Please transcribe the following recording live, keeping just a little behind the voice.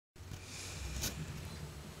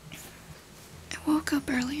woke up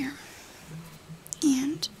earlier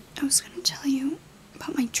and I was going to tell you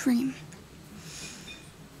about my dream,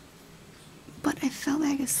 but I fell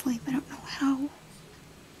back asleep. I don't know how.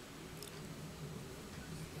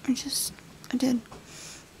 I did.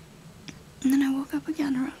 And then I woke up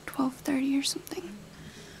again around 12:30 or something.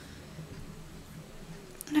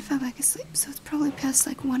 And I fell back asleep, so it's probably past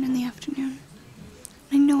like 1 in the afternoon.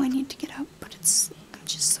 I know I need to get up, but I'm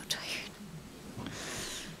just so tired.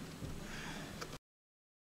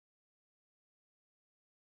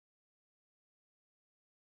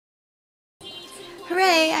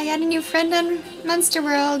 Hooray, I got a new friend on Monster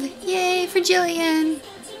World. Yay for Jillian!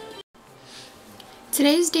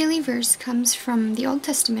 Today's daily verse comes from the Old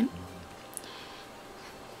Testament.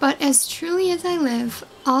 But as truly as I live,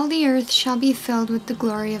 all the earth shall be filled with the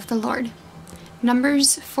glory of the Lord.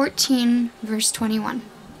 Numbers 14, verse 21.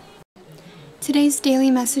 Today's daily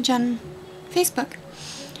message on Facebook.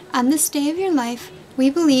 On this day of your life, we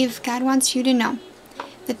believe God wants you to know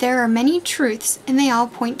that there are many truths and they all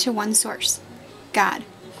point to one source, God.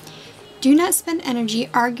 Do not spend energy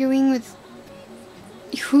arguing with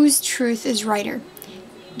whose truth is righter.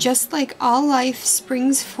 Just like all life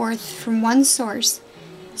springs forth from one source,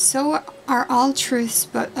 so are all truths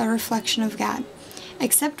but a reflection of God.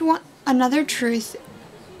 Accept another truth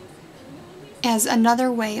as another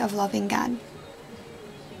way of loving God.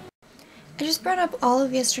 I just brought up all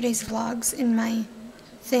of yesterday's vlogs in my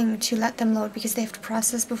thing to let them load because they have to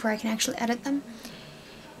process before I can actually edit them.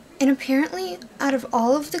 And apparently, out of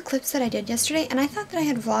all of the clips that I did yesterday, and I thought that I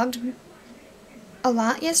had vlogged a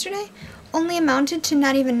lot yesterday, only amounted to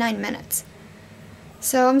not even 9 minutes.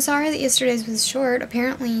 So I'm sorry that yesterday's was short.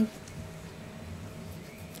 Apparently,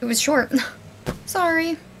 it was short.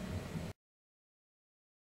 Sorry.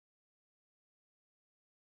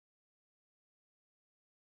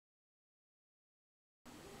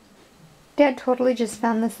 Dad totally just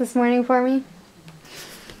found this morning for me.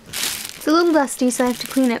 It's a little dusty, so I have to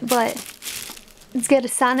clean it, but it's got a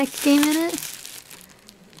Sonic game in it.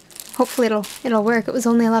 Hopefully it'll work. It was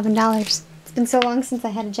only $11. It's been so long since I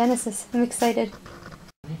had a Genesis. I'm excited.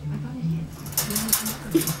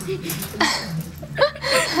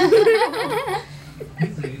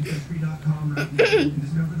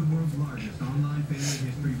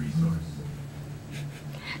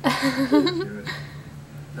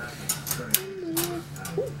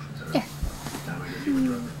 Yeah.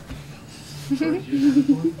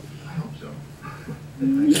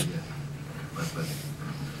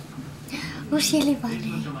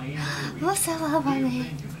 Usielibane. Usalabane.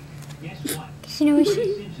 Kashinosh.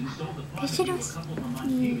 Kashinosh.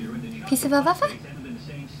 Piece of a waffle?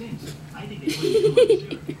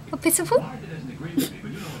 A piece of food?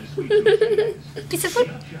 Piece of food?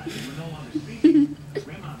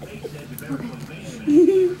 Okay.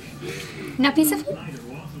 Now piece of food?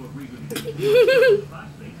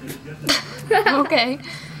 Okay.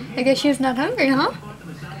 I guess she's not hungry, huh?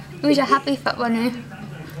 Who's a happy fat bunny?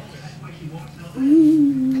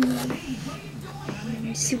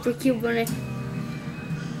 Super cute bunny.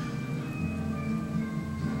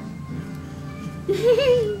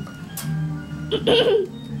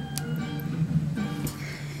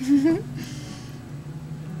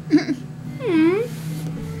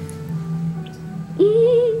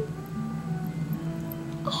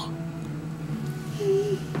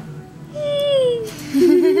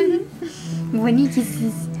 Bunny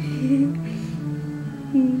kisses.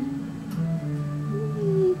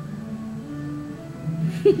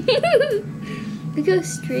 Look how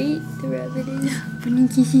straight the rabbit is. Bunny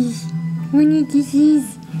kisses. Bunny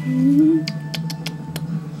kisses.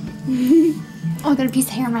 Oh, I got a piece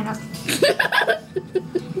of hair in my nose.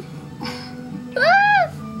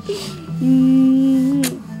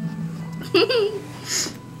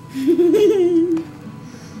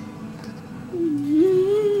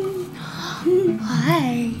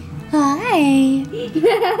 Hi. Hi.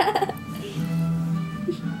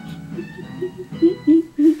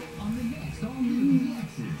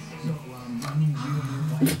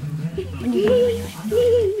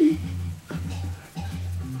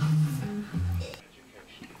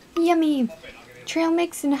 Yummy! Trail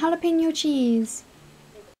mix and jalapeno cheese.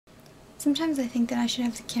 Sometimes I think that I should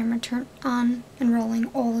have the camera turned on and rolling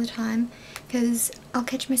all the time, because I'll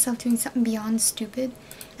catch myself doing something beyond stupid,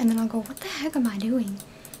 and then I'll go, what the heck am I doing?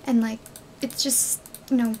 And like, it's just,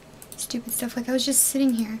 you know, stupid stuff. Like, I was just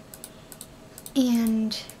sitting here,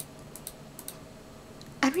 and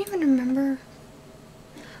I don't even remember.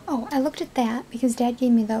 Oh, I looked at that because Dad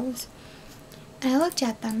gave me those. And I looked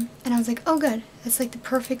at them, and I was like, oh good, that's like the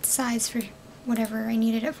perfect size for whatever I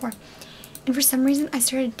needed it for. And for some reason, I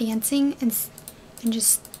started dancing and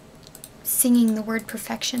just singing the word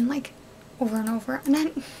perfection like over and over.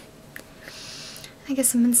 And I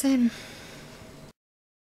guess I'm insane.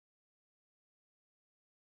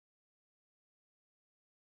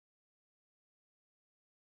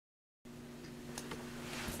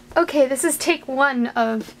 Okay, this is take 1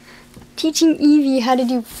 of teaching Evie how to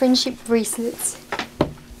do friendship bracelets.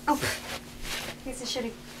 Oh, I guess I should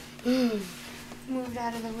have moved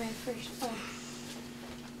out of the way first. Oh.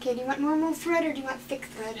 Okay, do you want normal thread or do you want thick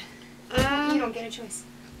thread? You don't get a choice.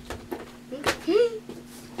 There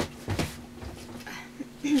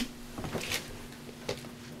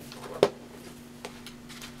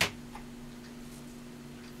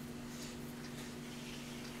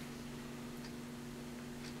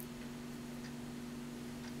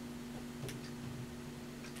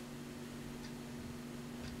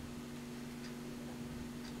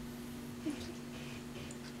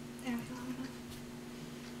we go.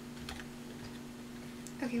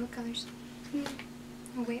 Okay, what colors?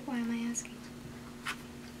 Oh wait, why am I asking?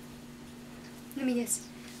 Let me guess.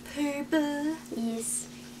 Purple. Yes.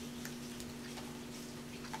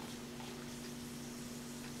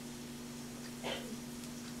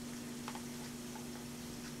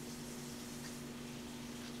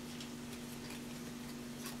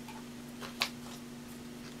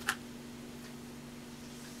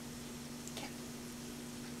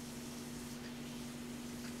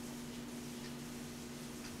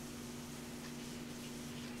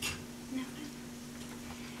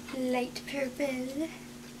 Light purple.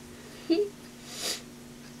 You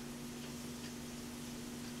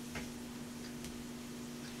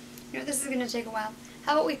know, this is going to take a while.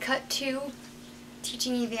 How about we cut to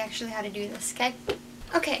teaching Evie actually how to do this, okay?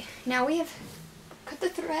 Okay, now we have cut the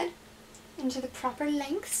thread into the proper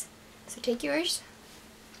lengths. So take yours.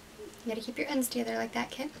 You gotta keep your ends together like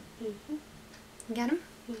that, kid. Mm-hmm. You got them?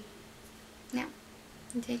 Mm-hmm. Now,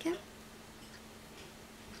 you take it.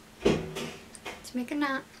 To make a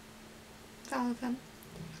knot with all of them.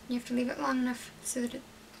 You have to leave it long enough so that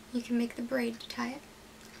you can make the braid to tie it.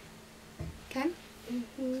 Okay?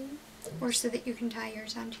 Mm-hmm. Or so that you can tie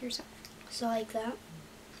yours onto yourself. So like that? What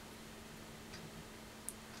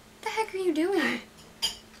the heck are you doing?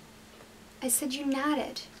 I said you knot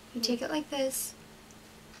it. You take it like this.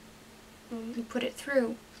 You put it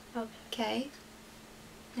through. Okay. Okay?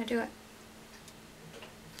 Now do it.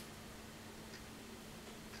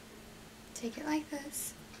 Take it like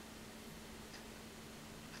this.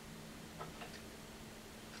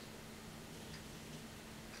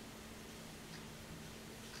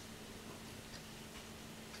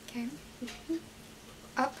 Okay?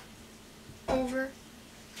 Up, over,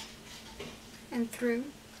 and through.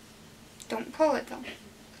 Don't pull it though.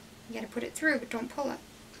 You gotta put it through, but don't pull it.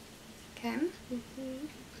 Okay? And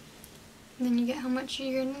then you get how much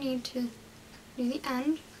you're gonna need to do the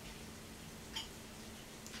end.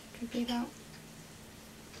 Could be about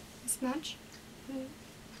this much.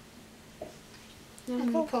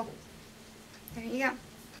 And we'll pull. There you go.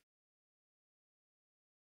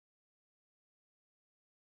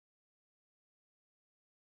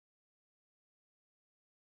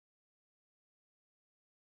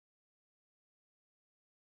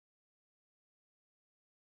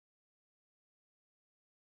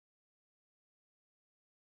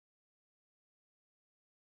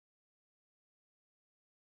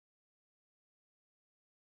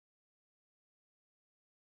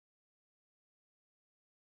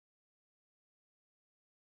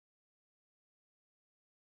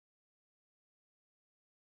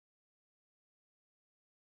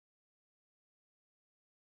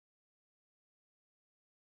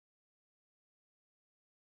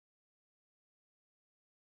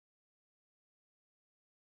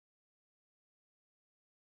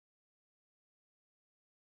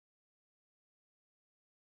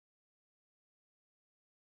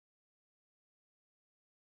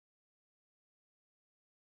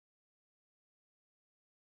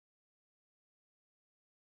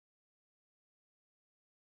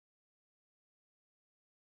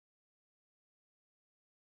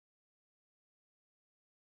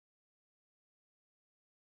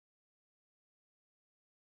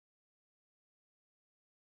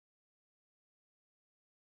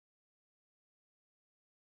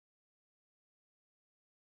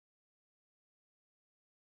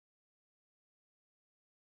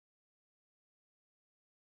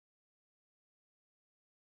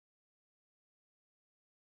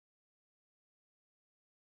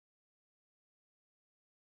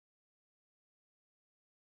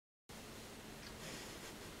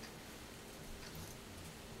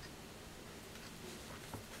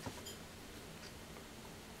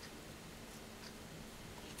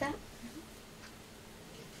 That?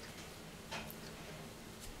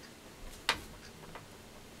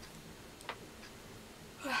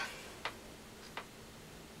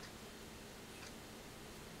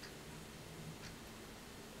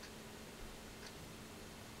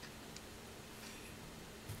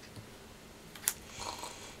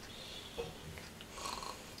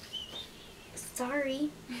 Sorry.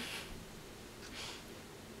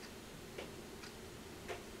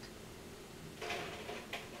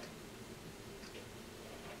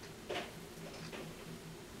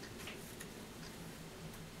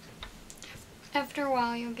 After a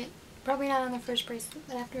while you'll get, probably not on the first bracelet,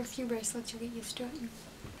 but after a few bracelets you'll get used to it.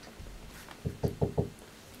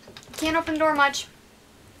 Can't open the door much.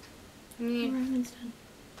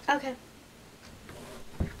 Okay.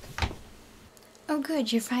 Oh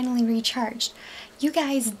good, you're finally recharged. You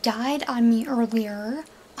guys died on me earlier.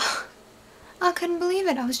 I couldn't believe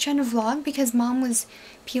it. I was trying to vlog because Mom was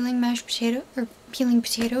peeling peeling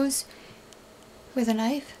potatoes with a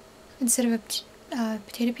knife instead of a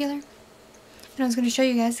potato peeler. And I was going to show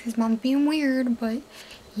you guys because Mom's being weird, but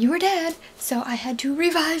you were dead, so I had to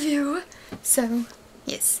revive you. So,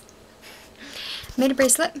 yes. Made a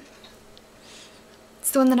bracelet.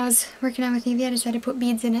 It's the one that I was working on with Evie. I decided to put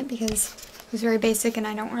beads in it because it was very basic and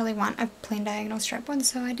I don't really want a plain diagonal stripe one,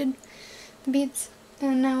 so I did the beads.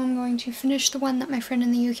 And now I'm going to finish the one that my friend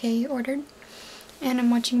in the UK ordered. And I'm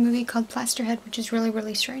watching a movie called Plasterhead, which is really,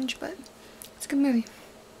 really strange, but it's a good movie.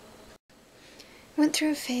 Went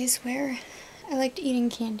through a phase where I liked eating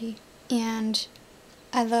candy, and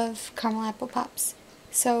I love caramel apple pops.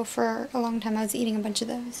 So for a long time I was eating a bunch of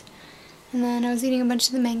those. And then I was eating a bunch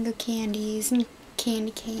of the mango candies and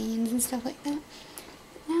candy canes and stuff like that.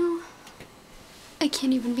 Now, I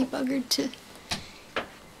can't even be buggered to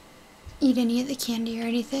eat any of the candy or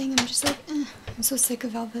anything. I'm just like, I'm so sick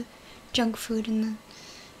of all the junk food and the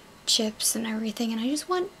chips and everything, and I just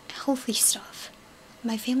want healthy stuff.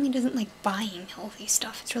 My family doesn't like buying healthy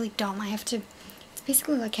stuff. It's really dumb. It's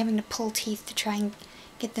basically like having to pull teeth to try and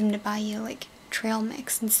get them to buy you like trail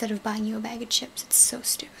mix instead of buying you a bag of chips. It's so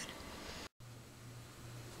stupid.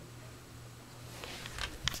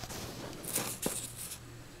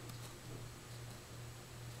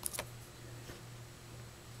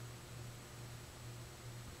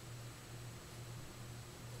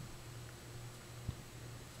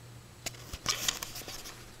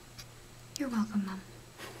 You're welcome, Mom.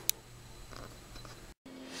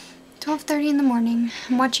 12:30 in the morning.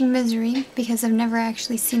 I'm watching Misery because I've never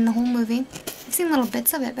actually seen the whole movie. I've seen little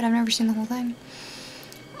bits of it, but I've never seen the whole thing.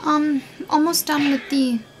 Almost done with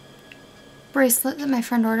the bracelet that my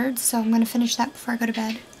friend ordered, so I'm going to finish that before I go to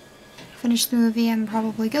bed. Finish the movie and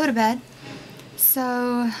probably go to bed.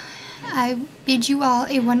 So I bid you all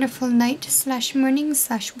a wonderful night / morning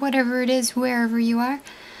 / whatever it is, wherever you are.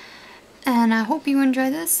 And I hope you enjoy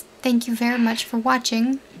this. Thank you very much for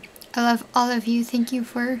watching. I love all of you. Thank you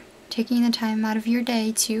for taking the time out of your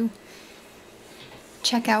day to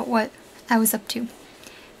check out what I was up to.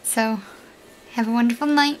 So, have a wonderful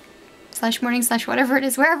night / morning / whatever it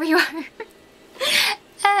is, wherever you are.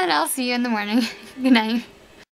 And I'll see you in the morning. Good night.